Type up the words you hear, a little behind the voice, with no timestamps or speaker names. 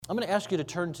I'm going to ask you to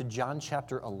turn to John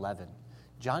chapter 11.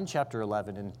 John chapter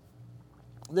 11, and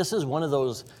this is one of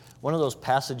those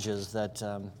passages that,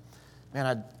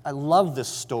 man, I love this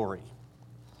story.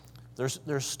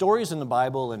 There's stories in the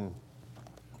Bible,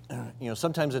 and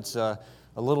sometimes it's a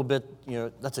little bit,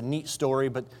 that's a neat story,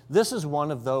 but this is one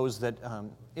of those that,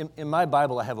 in my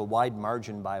Bible, I have a wide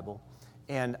margin Bible,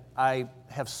 and I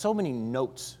have so many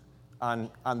notes on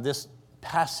this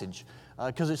passage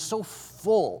because it's so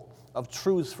full of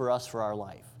truths for us for our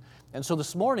life. And so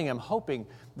this morning, I'm hoping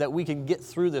that we can get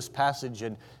through this passage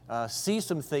and see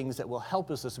some things that will help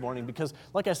us this morning, because,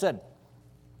 like I said,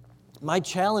 my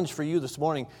challenge for you this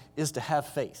morning is to have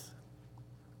faith.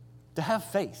 To have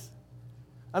faith.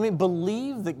 I mean,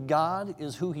 believe that God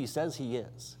is who He says He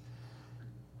is.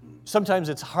 Sometimes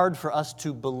it's hard for us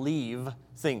to believe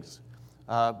things.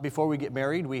 Before we get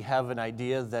married, we have an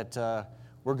idea that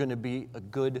we're going to be a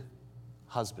good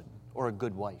husband or a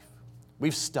good wife.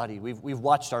 We've studied, we've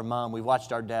watched our mom, we've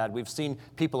watched our dad, we've seen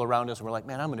people around us, and we're like,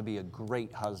 man, I'm going to be a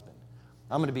great husband.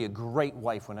 I'm going to be a great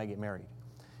wife when I get married.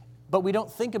 But we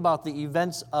don't think about the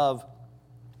events of,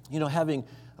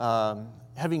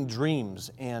 having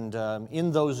dreams, and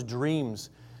in those dreams,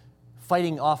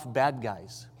 fighting off bad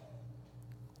guys.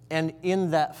 And in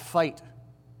that fight,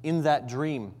 in that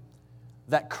dream,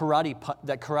 that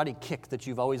karate kick that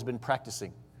you've always been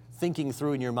practicing, thinking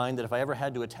through in your mind that if I ever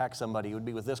had to attack somebody, it would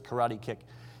be with this karate kick.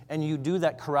 And you do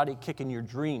that karate kick in your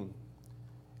dream.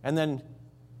 And then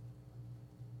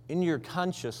in your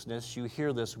consciousness, you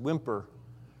hear this whimper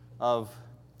of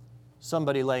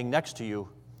somebody laying next to you,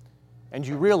 and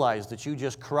you realize that you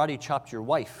just karate chopped your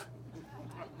wife.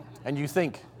 And you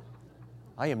think,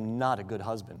 I am not a good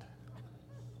husband.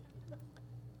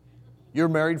 You're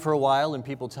married for a while, and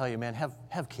people tell you, man,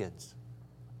 have kids.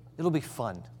 It'll be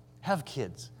fun. Have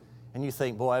kids. And you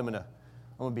think, boy, I'm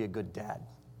gonna be a good dad.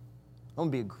 I'm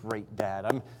gonna be a great dad.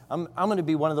 I'm gonna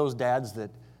be one of those dads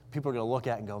that people are gonna look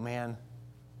at and go, man,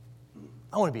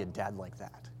 I want to be a dad like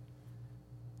that.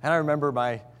 And I remember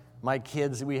my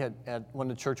kids. We had at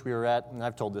one of the church we were at, and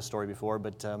I've told this story before,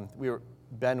 but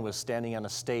Ben was standing on a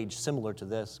stage similar to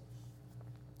this,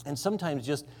 and sometimes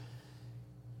just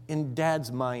in dads'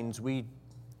 minds, we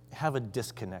have a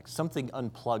disconnect. Something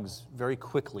unplugs very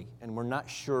quickly, and we're not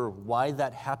sure why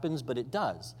that happens, but it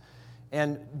does.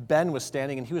 And Ben was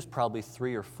standing, and he was probably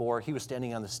 3 or 4. He was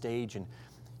standing on the stage, and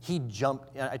he jumped.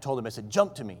 And I told him, I said,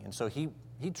 jump to me. And so he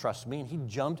trusts me, and he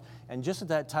jumped. And just at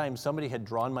that time, somebody had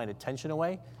drawn my attention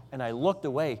away, and I looked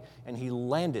away, and he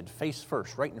landed face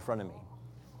first right in front of me.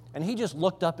 And he just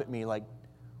looked up at me like,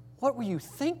 what were you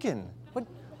thinking? What?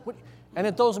 And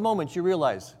at those moments, you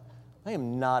realize, I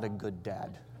am not a good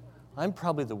dad. I'm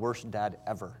probably the worst dad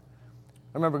ever.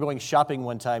 I remember going shopping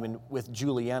one time and with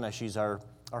Juliana, she's our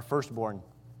firstborn.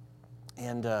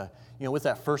 And, with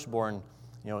that firstborn,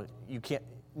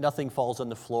 nothing falls on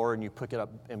the floor and you pick it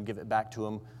up and give it back to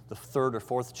him. The third or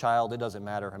fourth child, it doesn't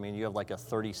matter. I mean, you have like a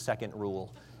 30-second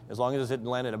rule. As long as it didn't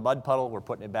land in a mud puddle, we're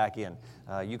putting it back in.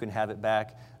 You can have it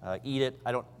back, eat it.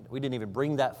 We didn't even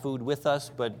bring that food with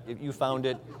us, but if you found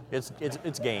it,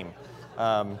 it's game.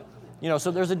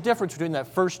 So there's a difference between that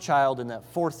first child and that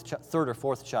third or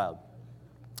fourth child.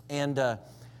 And I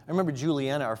remember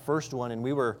Juliana, our first one, and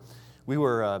we were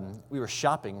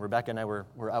shopping. Rebecca and I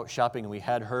were out shopping, and we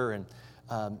had her. And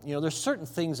there's certain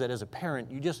things that as a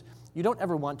parent you don't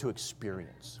ever want to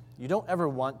experience. You don't ever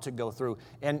want to go through.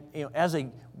 And as a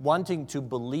wanting to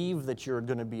believe that you're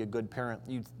going to be a good parent,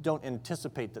 you don't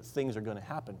anticipate that things are going to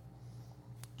happen.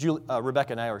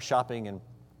 Rebecca and I are shopping, and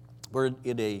we're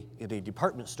in a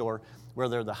department store where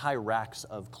there are the high racks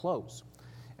of clothes.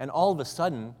 And all of a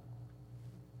sudden,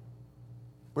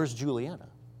 where's Juliana?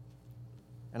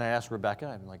 And I asked Rebecca,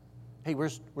 I'm like, hey,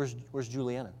 where's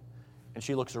Juliana? And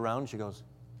she looks around and she goes,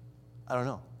 I don't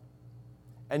know.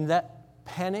 And that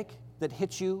panic that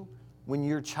hits you when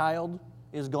your child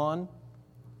is gone,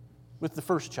 with the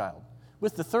first child.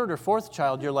 With the third or fourth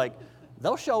child, you're like,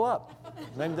 they'll show up.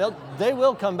 I mean, they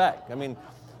will come back. I mean,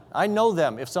 I know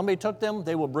them. If somebody took them,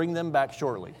 they will bring them back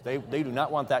shortly. They do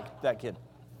not want that kid.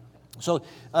 So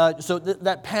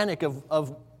that panic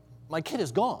of my kid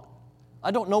is gone.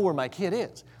 I don't know where my kid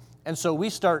is. And so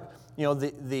we start,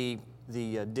 the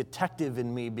detective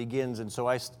in me begins, and so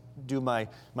I do my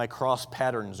cross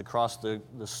patterns across the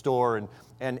store,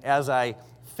 and as I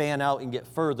fan out and get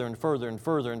further and further and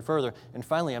further and further, and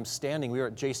finally I'm standing, we were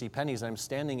at JCPenney's, and I'm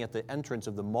standing at the entrance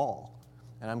of the mall,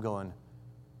 and I'm going,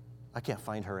 I can't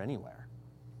find her anywhere.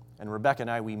 And Rebecca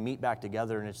and I, we meet back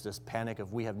together, and it's this panic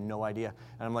of we have no idea.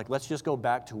 And I'm like, let's just go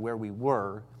back to where we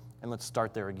were, and let's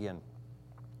start there again.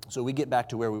 So we get back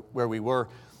to where we were,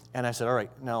 and I said, all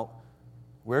right, now,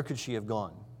 where could she have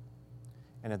gone?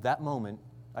 And at that moment,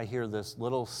 I hear this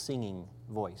little singing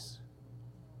voice.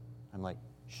 I'm like,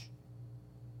 shh.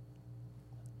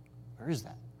 Where is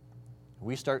that?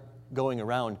 We start going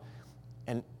around,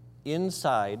 and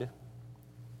inside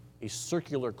a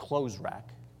circular clothes rack,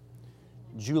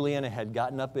 Juliana had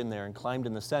gotten up in there and climbed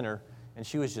in the center, and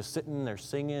she was just sitting there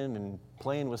singing and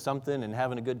playing with something and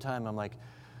having a good time. I'm like,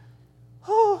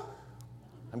 oh,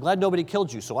 I'm glad nobody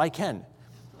killed you, so I can.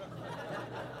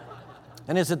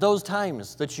 And it's at those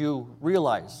times that you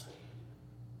realize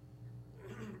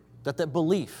that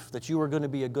belief that you are going to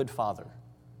be a good father,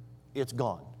 it's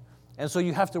gone. And so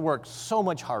you have to work so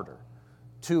much harder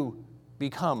to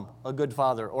become a good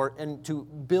father and to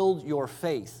build your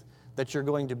faith that you're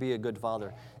going to be a good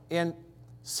father. And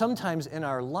sometimes in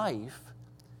our life,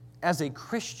 as a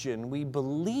Christian, we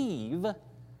believe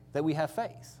that we have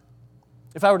faith.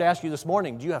 If I were to ask you this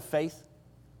morning, do you have faith?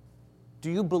 Do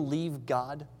you believe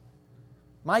God?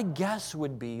 My guess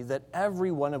would be that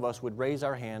every one of us would raise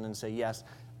our hand and say, yes,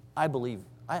 I believe.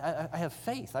 I have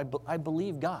faith. I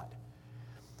believe God.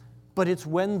 But it's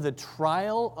when the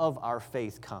trial of our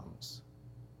faith comes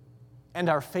and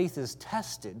our faith is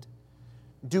tested,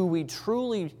 do we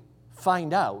truly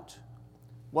find out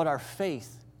what our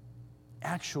faith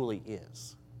actually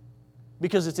is?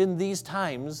 Because it's in these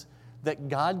times that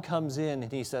God comes in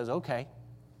and He says, okay,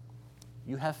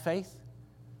 you have faith?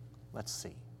 Let's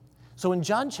see. So in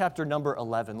John chapter number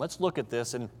 11, let's look at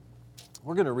this, and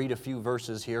we're going to read a few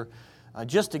verses here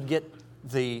just to get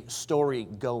the story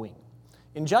going.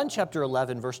 In John chapter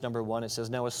 11, verse number 1, it says,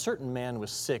 Now a certain man was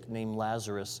sick named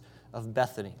Lazarus of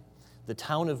Bethany, the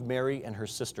town of Mary and her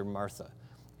sister Martha.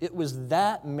 It was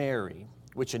that Mary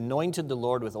which anointed the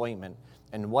Lord with ointment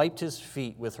and wiped His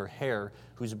feet with her hair,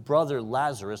 whose brother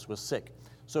Lazarus was sick.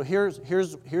 So here's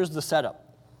the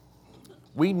setup.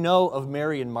 We know of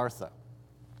Mary and Martha.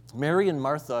 Mary and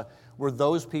Martha were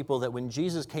those people that when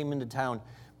Jesus came into town,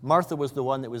 Martha was the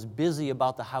one that was busy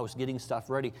about the house, getting stuff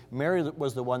ready. Mary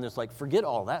was the one that's like, forget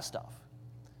all that stuff.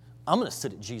 I'm going to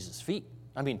sit at Jesus' feet.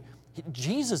 I mean,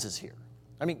 Jesus is here.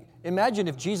 I mean, imagine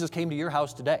if Jesus came to your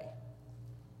house today.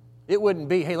 It wouldn't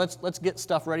be, hey, let's get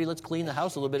stuff ready, let's clean the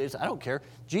house a little bit. It's, I don't care.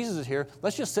 Jesus is here.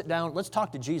 Let's just sit down. Let's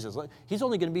talk to Jesus. He's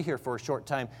only going to be here for a short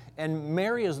time. And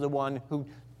Mary is the one who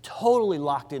totally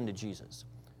locked into Jesus.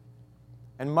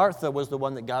 And Martha was the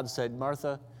one that God said,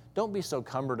 Martha, don't be so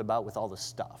cumbered about with all the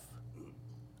stuff.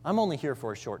 I'm only here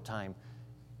for a short time.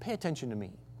 Pay attention to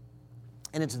me.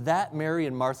 And it's that Mary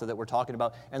and Martha that we're talking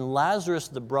about. And Lazarus,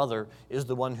 the brother, is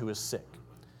the one who is sick.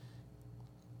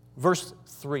 Verse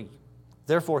 3,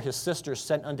 Therefore his sisters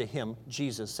sent unto him,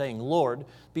 Jesus, saying, Lord,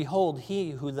 behold,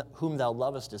 he whom thou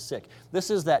lovest is sick. This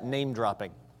is that name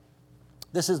dropping.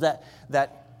 This is that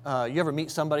you ever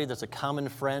meet somebody that's a common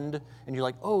friend, and you're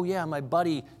like, oh yeah, my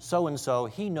buddy so-and-so,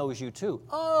 he knows you too.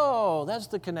 Oh, that's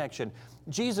the connection.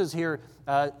 Jesus here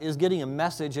is getting a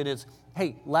message, and it's,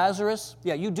 hey, Lazarus,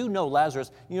 yeah, you do know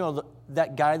Lazarus. You know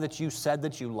that guy that you said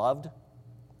that you loved?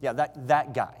 Yeah,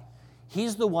 that guy.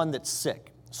 He's the one that's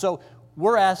sick. So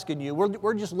we're asking you,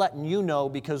 we're just letting you know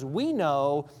because we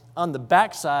know on the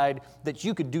backside that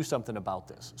you could do something about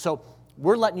this. So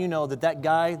we're letting you know that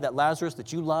guy, that Lazarus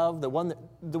that you love, the one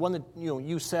that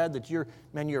you said that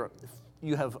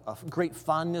you have a great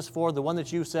fondness for, the one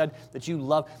that you said that you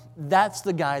love, that's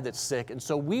the guy that's sick. And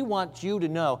so we want you to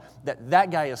know that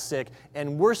guy is sick,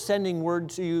 and we're sending word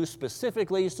to you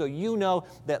specifically so you know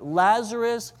that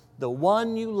Lazarus, the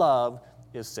one you love,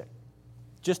 is sick.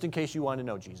 Just in case you want to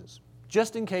know, Jesus.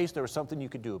 Just in case there was something you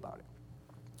could do about it.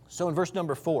 So in verse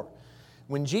number 4,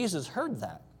 when Jesus heard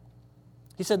that,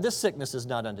 He said, This sickness is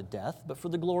not unto death, but for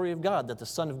the glory of God, that the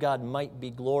Son of God might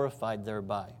be glorified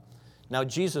thereby. Now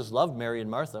Jesus loved Mary and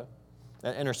Martha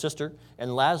and her sister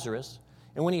and Lazarus.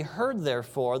 And when He heard,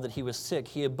 therefore, that he was sick,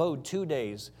 He abode 2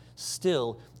 days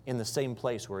still in the same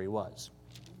place where He was.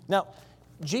 Now,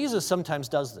 Jesus sometimes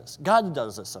does this. God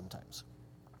does this sometimes.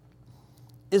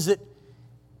 Do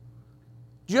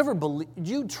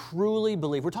you truly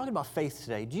believe, we're talking about faith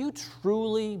today, do you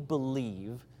truly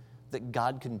believe that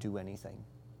God can do anything?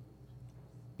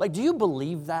 Like, do you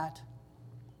believe that?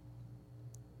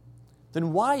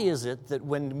 Then why is it that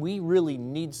when we really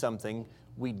need something,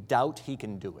 we doubt He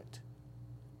can do it?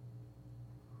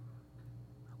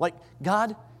 Like,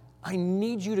 God, I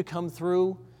need you to come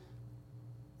through,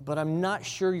 but I'm not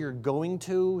sure you're going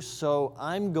to, so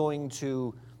I'm going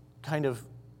to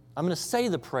say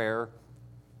the prayer,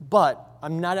 but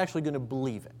I'm not actually going to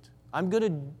believe it. I'm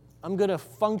going to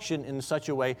function in such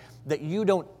a way that you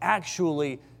don't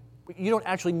actually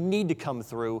need to come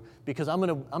through because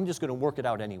I'm just going to work it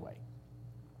out anyway.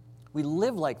 We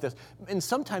live like this. And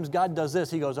sometimes God does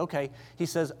this. He goes, okay, He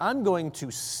says, I'm going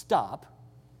to stop,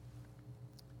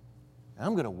 and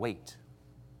I'm going to wait.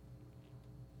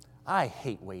 I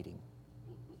hate waiting.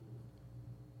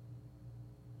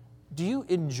 Do you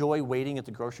enjoy waiting at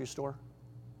the grocery store?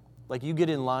 Like you get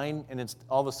in line and it's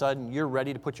all of a sudden you're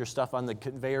ready to put your stuff on the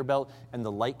conveyor belt and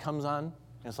the light comes on and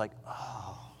it's like,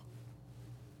 oh,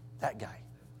 that guy.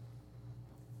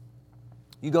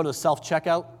 You go to the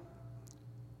self-checkout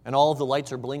and all of the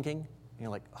lights are blinking and you're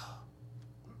like, oh.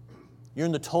 You're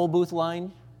in the toll booth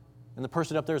line and the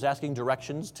person up there is asking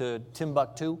directions to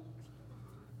Timbuktu.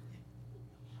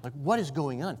 Like, what is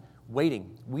going on?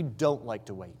 Waiting. We don't like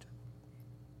to wait.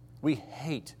 We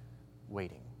hate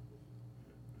waiting.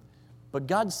 But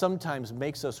God sometimes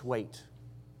makes us wait.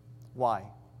 Why?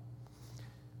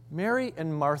 Mary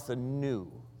and Martha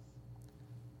knew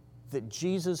that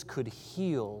Jesus could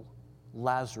heal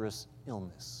Lazarus'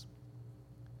 illness.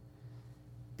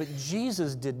 But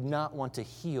Jesus did not want to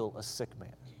heal a sick man.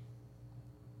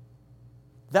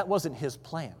 That wasn't His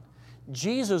plan.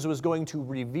 Jesus was going to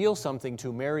reveal something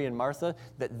to Mary and Martha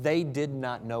that they did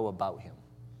not know about Him.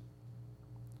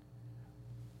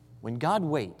 When God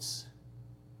waits,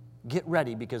 get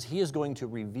ready because He is going to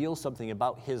reveal something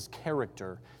about His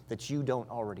character that you don't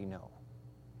already know.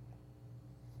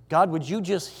 God, would you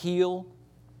just heal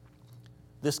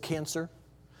this cancer?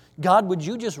 God, would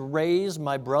you just raise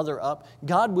my brother up?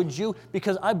 God, would you,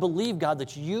 because I believe, God,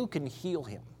 that you can heal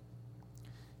him.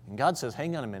 And God says,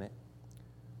 hang on a minute.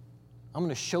 I'm going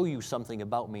to show you something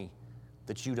about me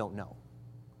that you don't know.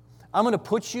 I'm going to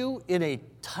put you in a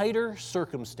tighter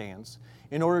circumstance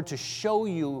in order to show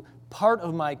you part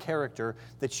of my character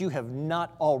that you have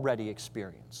not already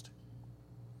experienced.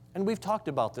 And we've talked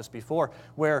about this before,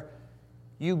 where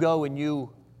you go and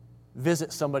you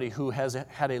visit somebody who has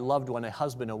had a loved one, a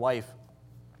husband, a wife,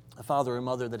 a father or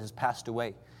mother that has passed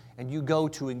away, and you go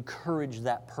to encourage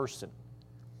that person.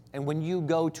 And when you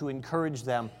go to encourage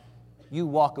them, you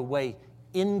walk away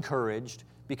encouraged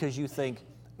because you think,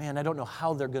 man, I don't know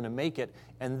how they're going to make it.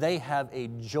 And they have a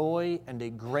joy and a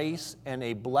grace and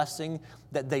a blessing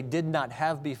that they did not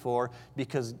have before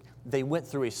because they went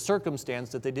through a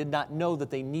circumstance that they did not know that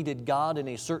they needed God in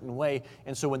a certain way.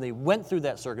 And so when they went through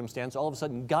that circumstance, all of a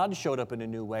sudden God showed up in a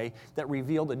new way that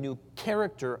revealed a new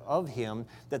character of Him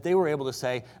that they were able to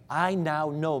say, I now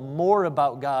know more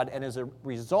about God. And as a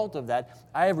result of that,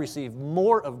 I have received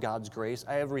more of God's grace.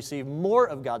 I have received more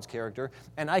of God's character.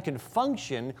 And I can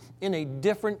function in a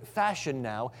different fashion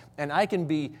now. And I can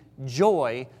be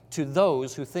joy to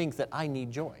those who think that I need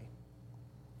joy.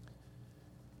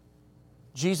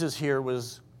 Jesus here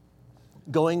was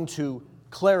going to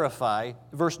clarify,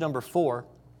 verse number 4,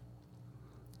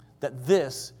 that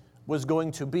this was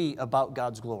going to be about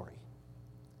God's glory.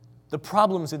 The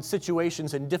problems and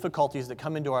situations and difficulties that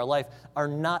come into our life are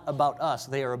not about us.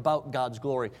 They are about God's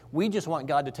glory. We just want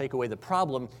God to take away the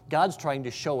problem. God's trying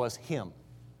to show us Him.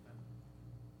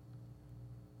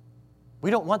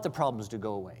 We don't want the problems to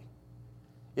go away.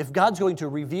 If God's going to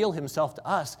reveal Himself to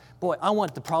us, boy, I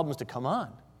want the problems to come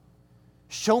on.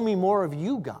 Show me more of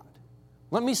you, God.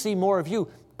 Let me see more of you.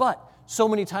 But so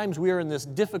many times we are in this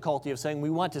difficulty of saying we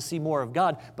want to see more of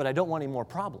God, but I don't want any more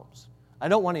problems. I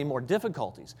don't want any more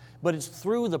difficulties. But it's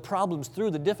through the problems,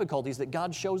 through the difficulties that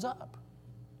God shows up.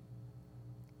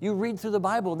 You read through the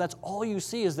Bible, and that's all you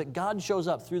see is that God shows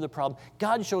up through the problem.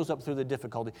 God shows up through the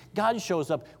difficulty. God shows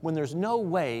up when there's no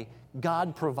way,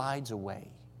 God provides a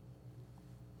way.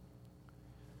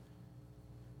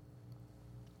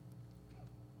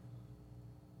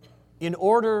 In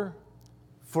order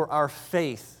for our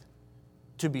faith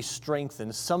to be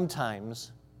strengthened,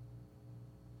 sometimes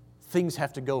things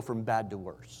have to go from bad to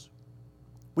worse.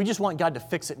 We just want God to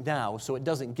fix it now so it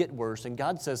doesn't get worse. And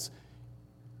God says,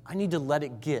 I need to let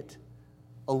it get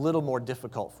a little more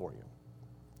difficult for you.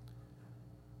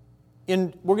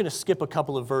 We're going to skip a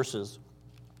couple of verses.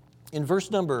 In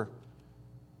verse number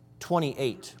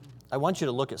 28, I want you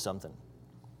to look at something.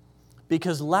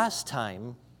 Because last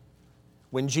time,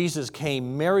 when Jesus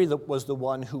came, Mary was the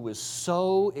one who was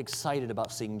so excited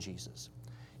about seeing Jesus.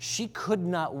 She could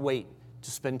not wait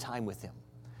to spend time with Him.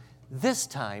 This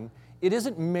time, it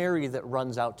isn't Mary that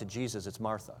runs out to Jesus, it's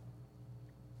Martha.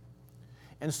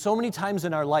 And so many times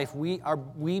in our life,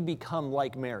 we become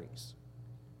like Marys.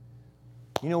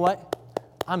 You know what?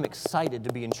 I'm excited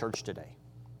to be in church today.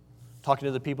 Talking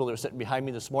to the people that were sitting behind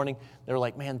me this morning, they were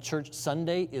like, man, church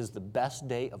Sunday is the best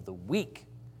day of the week.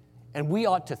 And we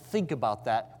ought to think about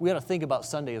that. We ought to think about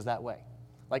Sunday as that way.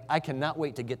 Like, I cannot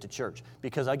wait to get to church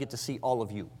because I get to see all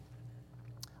of you.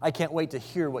 I can't wait to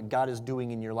hear what God is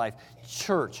doing in your life.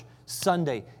 Church,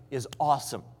 Sunday is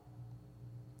awesome.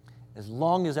 as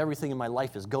long as everything in my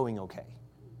life is going okay.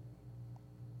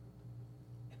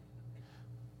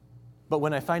 But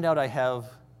when I find out I have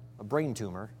a brain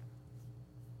tumor,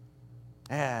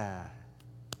 that's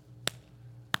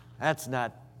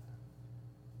not,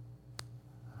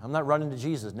 I'm not running to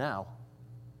Jesus now.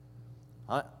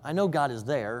 I know God is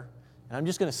there, and I'm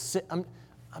just going to sit, I'm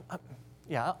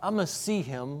going to see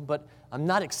Him, but I'm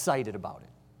not excited about it.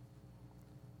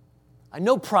 I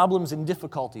know problems and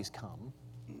difficulties come.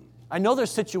 I know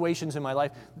there's situations in my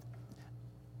life.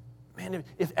 Man,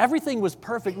 if everything was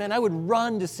perfect, man, I would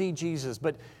run to see Jesus.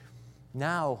 But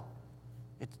now,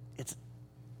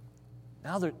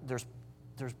 there's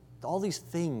all these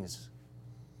things.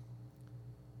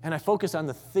 And I focus on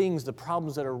the things, the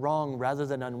problems that are wrong, rather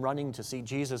than on running to see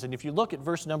Jesus. And if you look at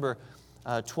verse number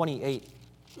 28,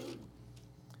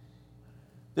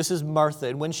 this is Martha.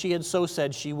 And when she had so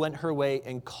said, she went her way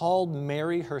and called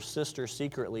Mary, her sister,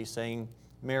 secretly, saying,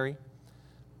 Mary,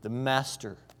 the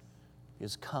Master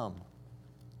is come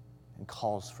and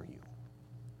calls for you.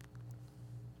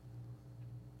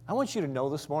 I want you to know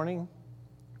this morning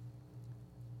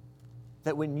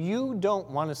that when you don't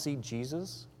want to see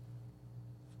Jesus,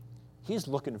 He's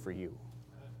looking for you.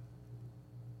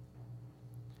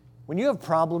 When you have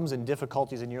problems and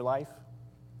difficulties in your life,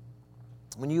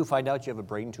 when you find out you have a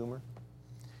brain tumor,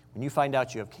 when you find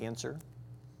out you have cancer,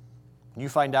 when you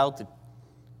find out that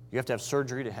you have to have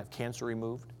surgery to have cancer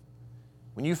removed,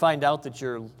 when you find out that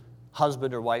your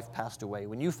husband or wife passed away,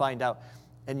 when you find out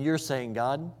and you're saying,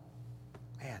 God,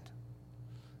 man,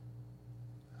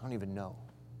 I don't even know.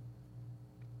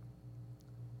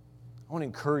 I want to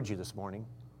encourage you this morning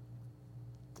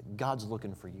that God's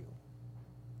looking for you.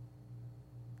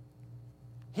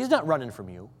 He's not running from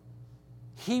you.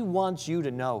 He wants you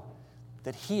to know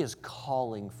that He is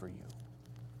calling for you.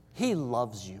 He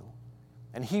loves you,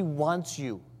 and He wants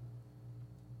you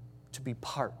to be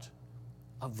part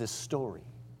of this story.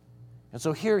 And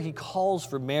so here He calls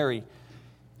for Mary,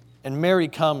 and Mary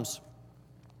comes,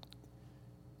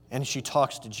 and she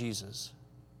talks to Jesus.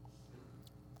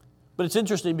 But it's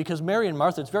interesting because Mary and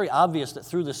Martha, it's very obvious that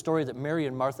through this story that Mary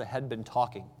and Martha had been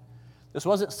talking. This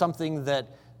wasn't something that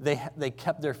they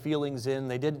kept their feelings in.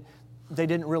 They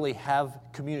didn't really have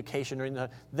communication or anything.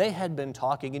 They had been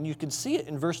talking, and you can see it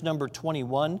in verse number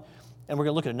 21, and we're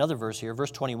going to look at another verse here,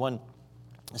 verse 21.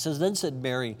 It says, Then said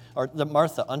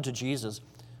Martha unto Jesus,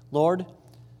 Lord,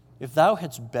 if thou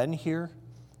hadst been here,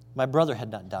 my brother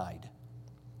had not died.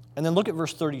 And then look at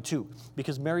verse 32,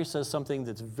 because Mary says something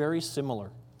that's very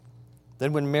similar.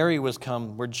 Then when Mary was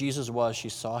come where Jesus was, she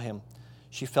saw him.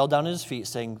 She fell down at his feet,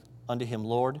 saying unto him,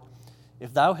 Lord,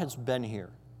 if thou hadst been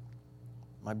here,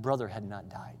 my brother had not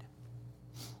died.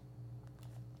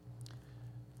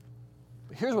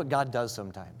 But here's what God does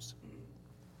sometimes.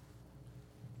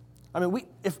 I mean,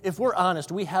 if we're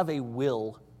honest, we have a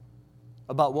will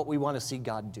about what we want to see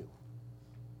God do.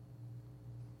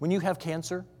 When you have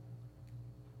cancer,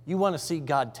 you want to see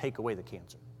God take away the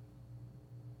cancer.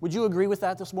 Would you agree with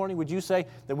that this morning? Would you say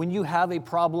that when you have a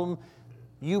problem,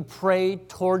 you pray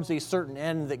towards a certain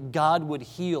end that God would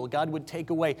heal, God would take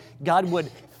away, God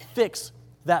would fix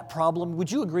that problem?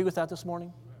 Would you agree with that this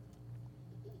morning?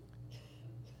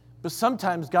 But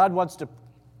sometimes God wants to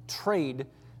trade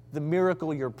the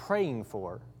miracle you're praying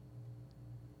for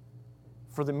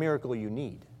the miracle you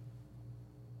need.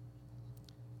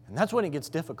 And that's when it gets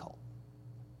difficult.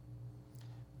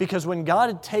 Because when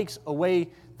God takes away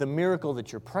the miracle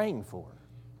that you're praying for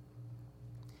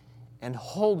and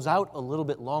holds out a little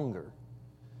bit longer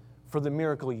for the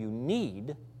miracle you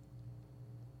need,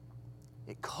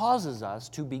 it causes us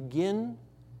to begin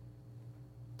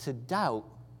to doubt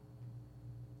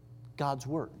God's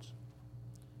words.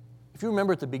 If you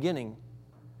remember at the beginning,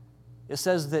 it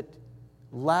says that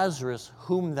Lazarus,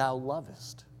 whom thou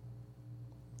lovest.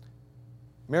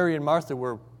 Mary and Martha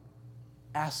were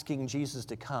asking Jesus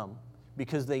to come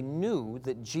because they knew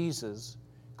that Jesus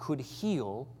could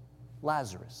heal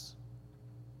Lazarus.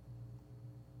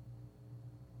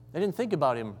 They didn't think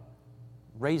about him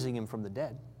raising him from the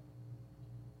dead.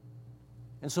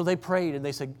 And so they prayed and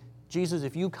they said, Jesus,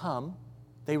 if you come,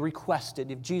 they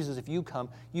requested, Jesus, if you come,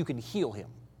 you can heal him.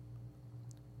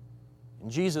 And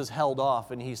Jesus held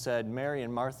off and he said, Mary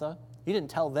and Martha, he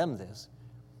didn't tell them this.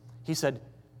 He said,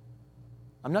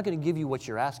 I'm not going to give you what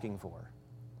you're asking for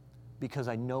because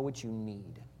I know what you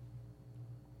need.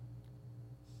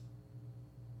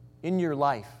 In your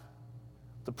life,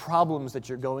 the problems that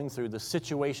you're going through, the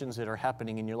situations that are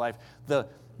happening in your life, the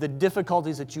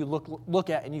difficulties that you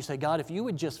look at and you say, God, if you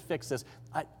would just fix this,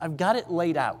 I've got it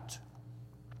laid out.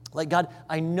 Like, God,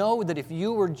 I know that if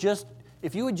you were just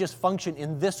if you would just function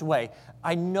in this way,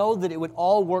 I know that it would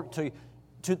all work to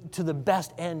the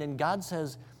best end. And God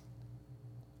says,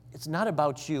 it's not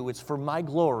about you, it's for my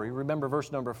glory. Remember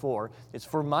verse number 4. It's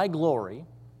for my glory.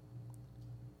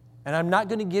 And I'm not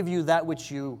going to give you that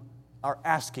which you are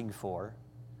asking for.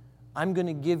 I'm going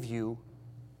to give you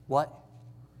what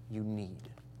you need.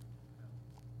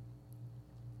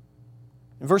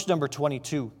 In verse number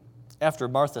 22, after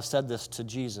Martha said this to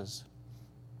Jesus,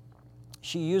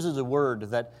 she uses a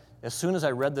word that as soon as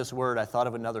I read this word, I thought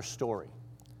of another story.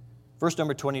 Verse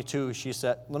number 22, she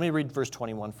said, let me read verse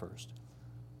 21 first.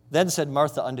 Then said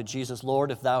Martha unto Jesus,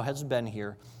 Lord, if thou hadst been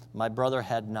here, my brother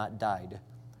had not died.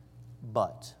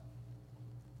 But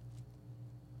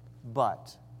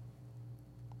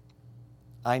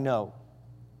I know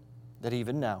that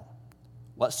even now,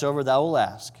 whatsoever thou wilt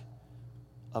ask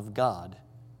of God,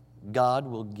 God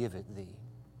will give it thee.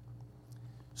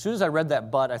 As soon as I read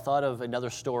that but, I thought of another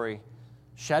story,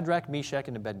 Shadrach, Meshach,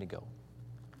 and Abednego.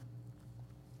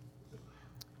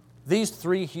 These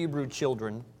 3 Hebrew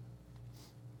children,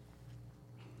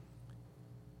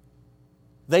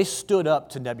 they stood up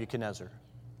to Nebuchadnezzar.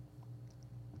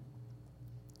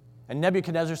 And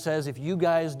Nebuchadnezzar says, if you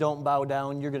guys don't bow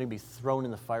down, you're going to be thrown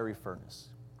in the fiery furnace.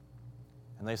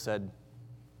 And they said,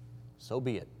 so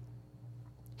be it.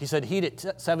 He said, heat it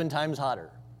 7 times hotter.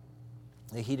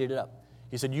 They heated it up.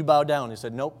 He said, you bow down. He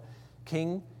said, nope,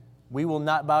 King, we will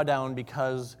not bow down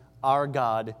because our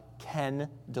God can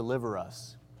deliver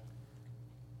us.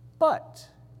 But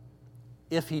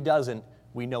if he doesn't,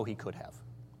 we know he could have.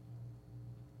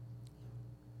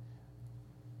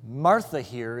 Martha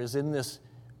here is in this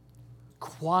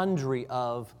quandary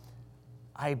of,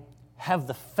 I have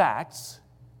the facts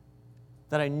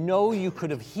that I know you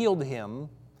could have healed him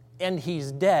and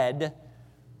he's dead,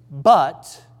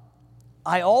 but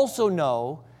I also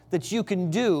know that you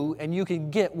can do and you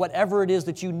can get whatever it is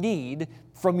that you need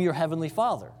from your Heavenly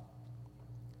Father.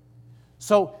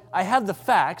 So I have the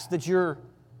facts that you're,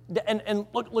 and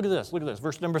look at this,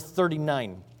 verse number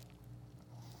 39.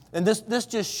 And this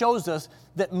just shows us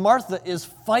that Martha is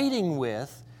fighting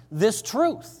with this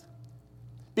truth.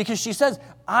 Because she says,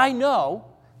 I know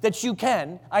that you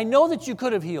can. I know that you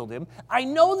could have healed him. I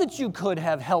know that you could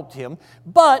have helped him.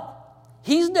 But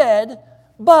he's dead.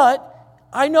 But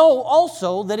I know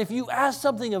also that if you ask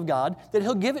something of God, that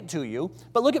he'll give it to you.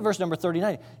 But look at verse number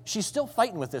 39. She's still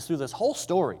fighting with this through this whole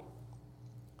story.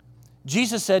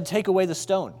 Jesus said, take away the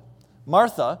stone.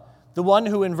 Martha, the one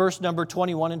who in verse number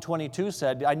 21 and 22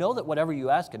 said, I know that whatever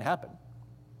you ask can happen.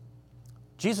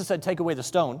 Jesus said, take away the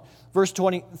stone. Verse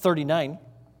 39,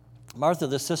 Martha,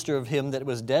 the sister of him that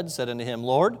was dead, said unto him,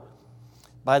 Lord,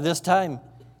 by this time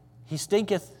he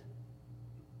stinketh,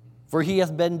 for he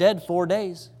hath been dead 4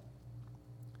 days.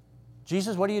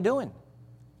 Jesus, what are you doing?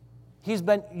 He's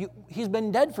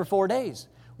been dead for 4 days.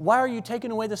 Why are you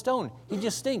taking away the stone? He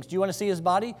just stinks. Do you want to see his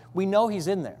body? We know he's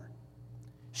in there.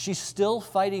 She's still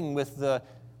fighting with the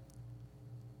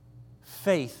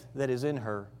faith that is in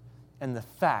her and the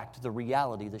fact, the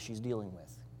reality that she's dealing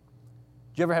with.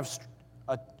 Do you ever have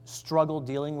a struggle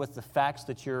dealing with the facts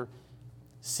that you're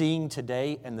seeing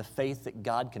today and the faith that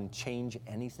God can change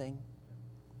anything?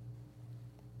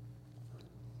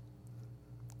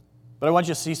 But I want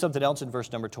you to see something else in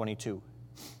verse number 22.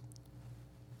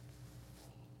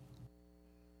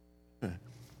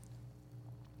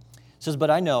 It says,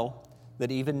 but I know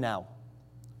that even now,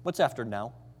 what's after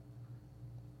now?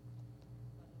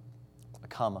 A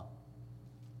comma.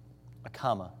 A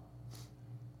comma.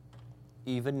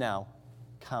 Even now,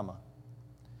 comma.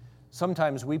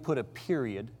 Sometimes we put a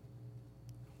period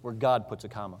where God puts a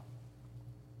comma.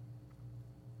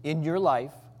 In your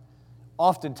life,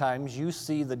 oftentimes you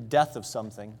see the death of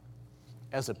something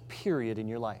as a period in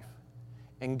your life.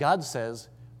 And God says,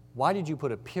 why did you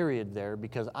put a period there?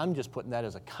 Because I'm just putting that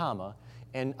as a comma,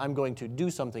 and I'm going to do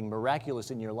something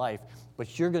miraculous in your life,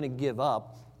 but you're going to give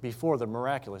up before the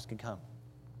miraculous can come.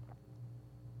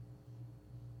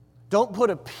 Don't put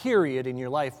a period in your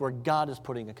life where God is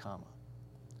putting a comma.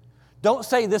 Don't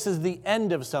say this is the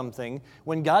end of something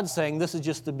when God's saying this is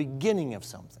just the beginning of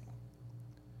something.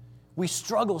 We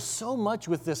struggle so much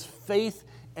with this faith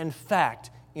and fact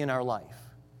in our life.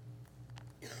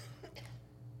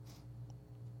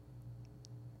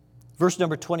 Verse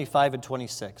number 25 and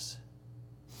 26.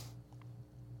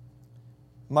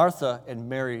 Martha and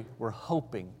Mary were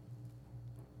hoping,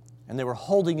 and they were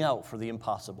holding out for the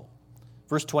impossible.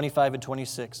 Verse 25 and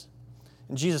 26.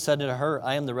 And Jesus said unto her,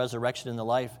 I am the resurrection and the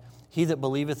life. He that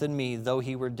believeth in me, though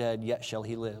he were dead, yet shall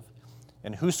he live.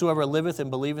 And whosoever liveth and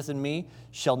believeth in me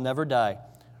shall never die.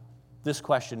 This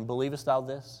question, believest thou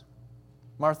this?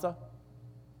 Martha,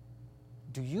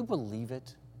 do you believe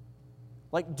it?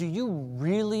 Like, do you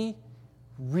really,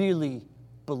 really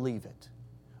believe it?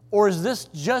 Or is this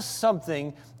just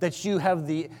something that you have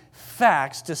the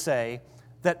facts to say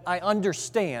that I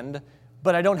understand,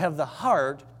 but I don't have the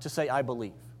heart to say I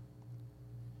believe?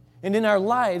 And in our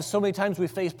lives, so many times we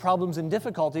face problems and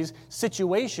difficulties,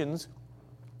 situations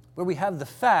where we have the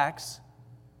facts,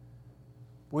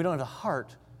 but we don't have the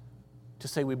heart to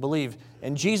say we believe.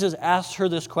 And Jesus asked her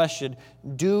this question,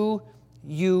 do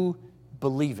you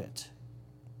believe it?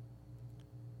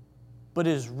 But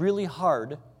it is really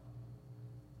hard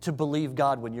to believe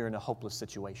God when you're in a hopeless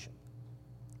situation.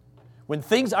 When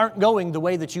things aren't going the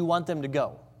way that you want them to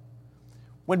go.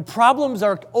 When problems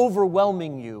are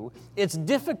overwhelming you, it's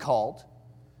difficult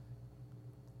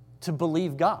to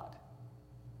believe God.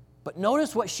 But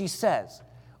notice what she says.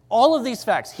 All of these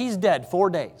facts, he's dead 4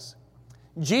 days.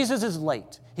 Jesus is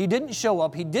late. He didn't show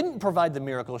up. He didn't provide the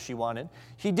miracle she wanted.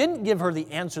 He didn't give her the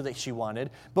answer that she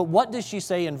wanted. But what does she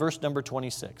say in verse number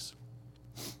 26?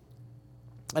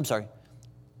 I'm sorry.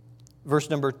 Verse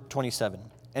number 27.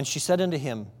 And she said unto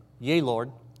him, Yea,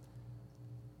 Lord,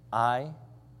 I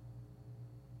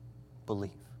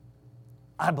believe.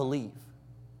 I believe.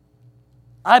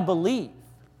 I believe.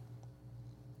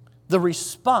 The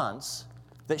response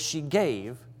that she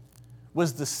gave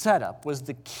was the setup, was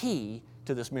the key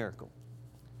to this miracle.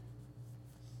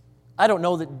 I don't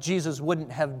know that Jesus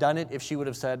wouldn't have done it if she would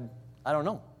have said, I don't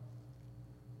know.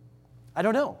 I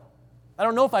don't know. I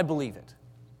don't know if I believe it.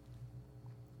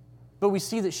 But we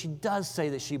see that she does say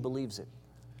that she believes it.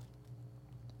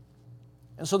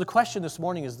 And so the question this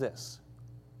morning is this.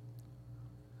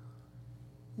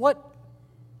 What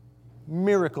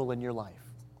miracle in your life,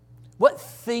 what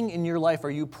thing in your life are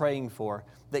you praying for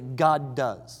that God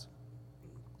does?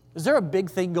 Is there a big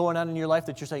thing going on in your life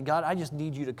that you're saying, God, I just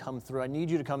need you to come through. I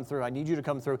need you to come through. I need you to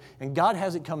come through. And God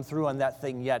hasn't come through on that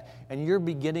thing yet. And you're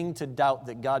beginning to doubt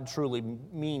that God truly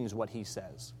means what He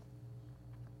says.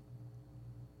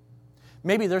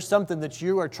 Maybe there's something that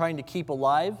you are trying to keep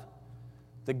alive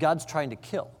that God's trying to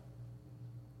kill.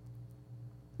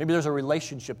 Maybe there's a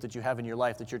relationship that you have in your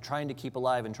life that you're trying to keep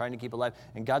alive,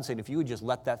 and God's saying, if you would just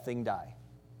let that thing die,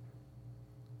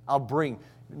 I'll bring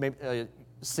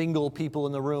single people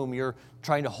in the room, you're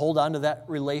trying to hold on to that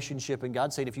relationship, and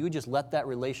God's saying, if you would just let that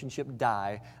relationship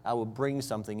die, I will bring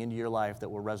something into your life that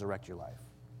will resurrect your life.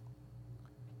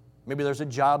 Maybe there's a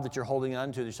job that you're holding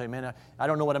on to. You say, man, I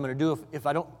don't know what I'm going to do. If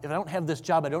I don't have this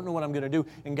job, I don't know what I'm going to do.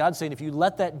 And God's saying, if you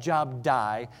let that job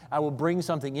die, I will bring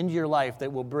something into your life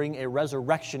that will bring a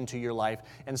resurrection to your life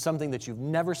and something that you've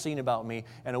never seen about me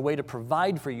and a way to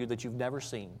provide for you that you've never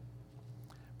seen.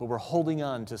 But we're holding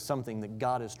on to something that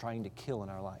God is trying to kill in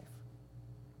our life.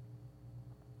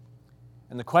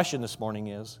 And the question this morning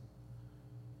is,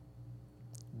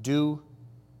 do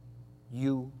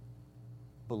you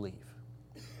believe?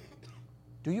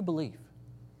 Do you believe?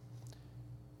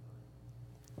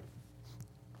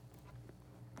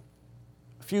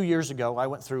 A few years ago, I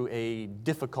went through a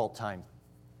difficult time.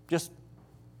 Just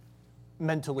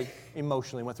mentally,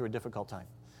 emotionally, went through a difficult time.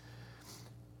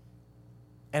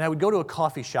 And I would go to a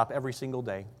coffee shop every single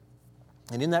day.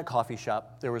 And in that coffee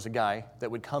shop, there was a guy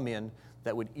that would come in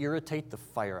that would irritate the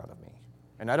fire out of me.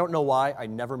 And I don't know why. I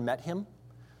never met him.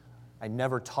 I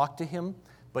never talked to him.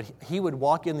 But he would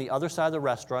walk in the other side of the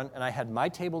restaurant, and I had my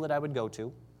table that I would go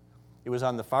to. It was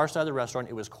on the far side of the restaurant.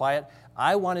 It was quiet.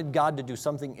 I wanted God to do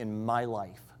something in my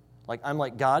life. I'm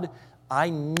like, God, I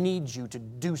need you to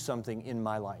do something in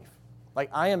my life.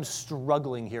 I am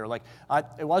struggling here.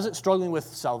 It wasn't struggling with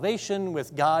salvation,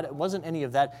 with God. It wasn't any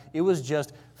of that. It was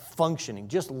just functioning,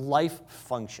 just life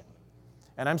function.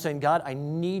 And I'm saying, God, I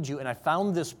need you. And I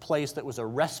found this place that was a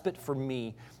respite for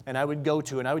me, and I would go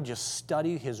to, and I would just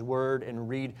study His Word and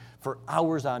read for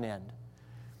hours on end.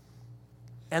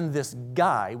 And this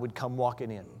guy would come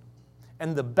walking in.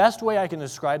 And the best way I can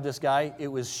describe this guy, it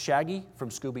was Shaggy from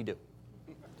Scooby-Doo.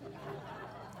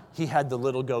 He had the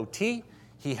little goatee.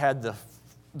 He had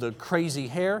the crazy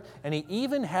hair, and he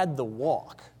even had the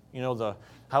walk. You know,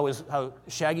 how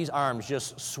Shaggy's arms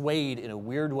just swayed in a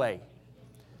weird way.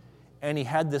 And he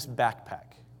had this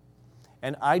backpack.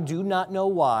 And I do not know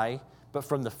why, but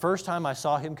from the first time I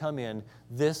saw him come in,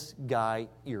 this guy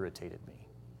irritated me.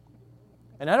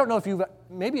 And I don't know if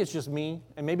maybe it's just me,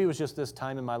 and maybe it was just this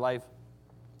time in my life,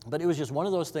 but it was just one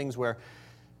of those things where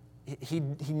he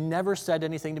never said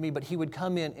anything to me, but he would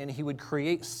come in and he would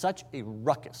create such a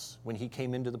ruckus when he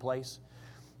came into the place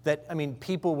that,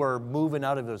 people were moving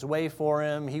out of his way for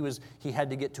him. He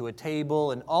had to get to a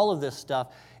table and all of this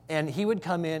stuff. And he would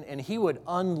come in and he would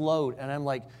unload. And I'm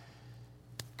like,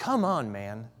 come on,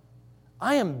 man.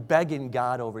 I am begging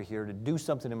God over here to do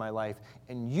something in my life,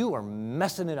 and you are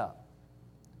messing it up.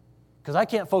 Because I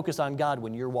can't focus on God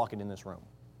when you're walking in this room.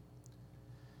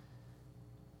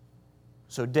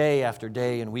 So day after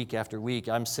day and week after week,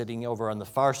 I'm sitting over on the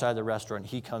far side of the restaurant.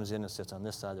 He comes in and sits on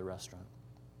this side of the restaurant.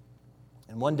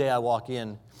 And one day I walk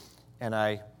in, and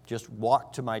I just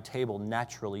walk to my table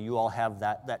naturally. You all have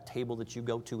that table that you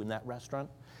go to in that restaurant.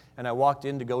 And I walked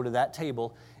in to go to that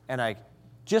table, and I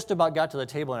just about got to the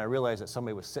table, and I realized that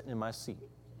somebody was sitting in my seat.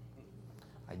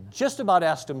 I just about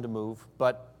asked him to move,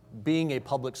 but being a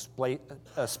public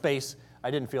space,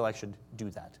 I didn't feel I should do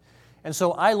that. And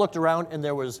so I looked around, and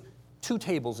there was 2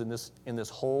 tables in this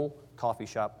whole coffee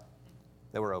shop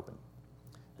that were open.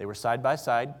 They were side by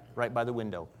side, right by the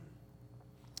window.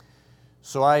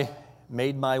 So I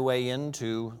made my way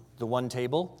into the one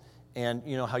table, and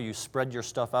you know how you spread your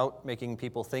stuff out, making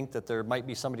people think that there might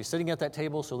be somebody sitting at that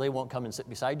table so they won't come and sit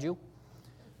beside you?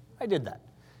 I did that.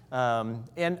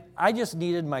 And I just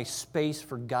needed my space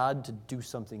for God to do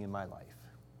something in my life.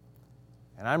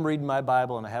 And I'm reading my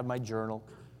Bible, and I have my journal,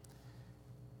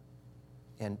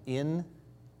 and in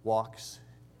walks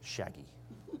Shaggy.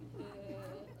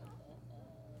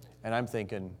 And I'm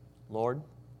thinking, Lord,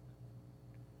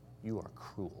 you are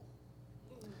cruel.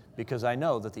 Because I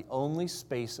know that the only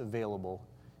space available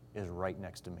is right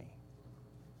next to me.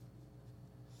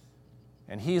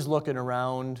 And he's looking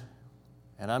around,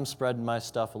 and I'm spreading my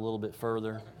stuff a little bit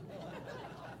further,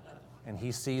 and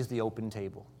he sees the open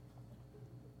table.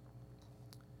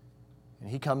 And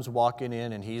he comes walking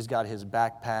in, and he's got his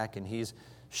backpack, and he's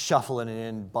shuffling it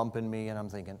in, bumping me, and I'm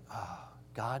thinking, oh,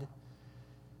 God,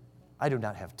 I do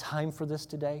not have time for this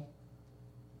today.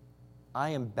 I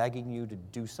am begging you to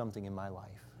do something in my life.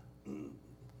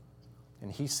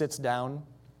 And he sits down,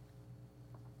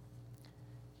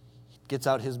 gets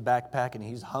out his backpack, and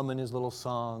he's humming his little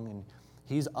song, and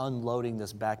he's unloading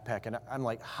this backpack. And I'm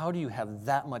like, how do you have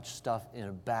that much stuff in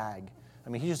a bag? I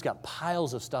mean, he's just got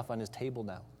piles of stuff on his table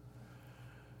now.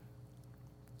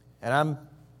 And I'm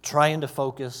trying to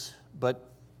focus, but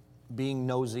being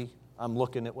nosy, I'm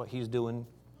looking at what he's doing.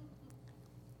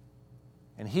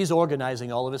 And he's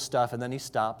organizing all of his stuff, and then he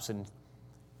stops, and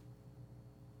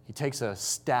he takes a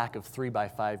stack of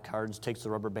 3x5 cards, takes the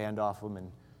rubber band off them,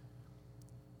 and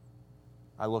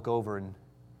I look over, and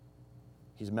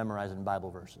he's memorizing Bible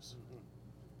verses.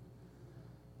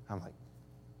 I'm like,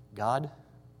 God,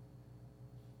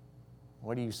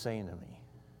 what are you saying to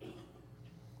me?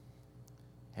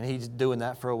 And he's doing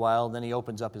that for a while. Then he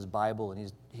opens up his Bible,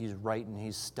 and he's writing,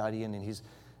 he's studying, and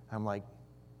I'm like,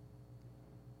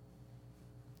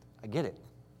 I get it.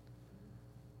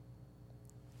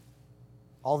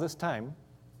 All this time,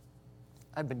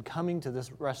 I've been coming to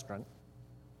this restaurant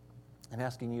and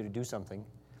asking you to do something.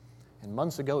 And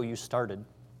months ago, you started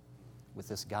with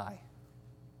this guy.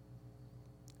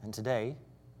 And today,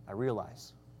 I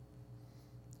realize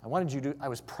I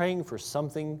was praying for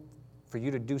something, for you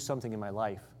to do something in my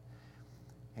life.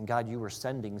 And God, you were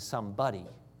sending somebody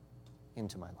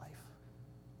into my life.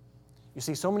 You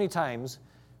see, so many times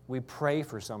we pray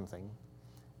for something,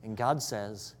 and God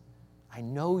says, I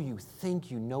know you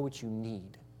think you know what you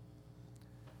need,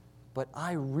 but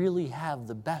I really have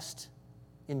the best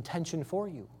intention for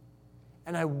you.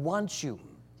 And I want you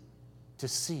to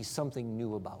see something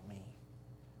new about me.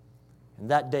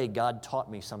 And that day, God taught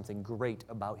me something great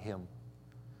about him.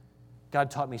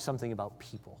 God taught me something about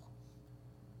people.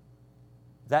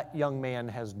 That young man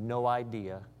has no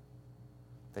idea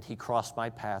that he crossed my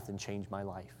path and changed my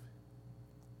life.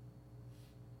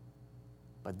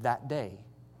 But that day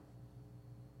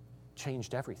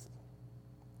changed everything.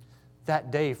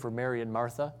 That day for Mary and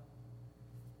Martha,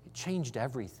 it changed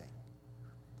everything.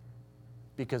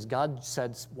 Because God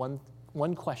said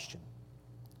one question: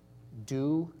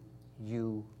 do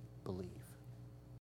you believe?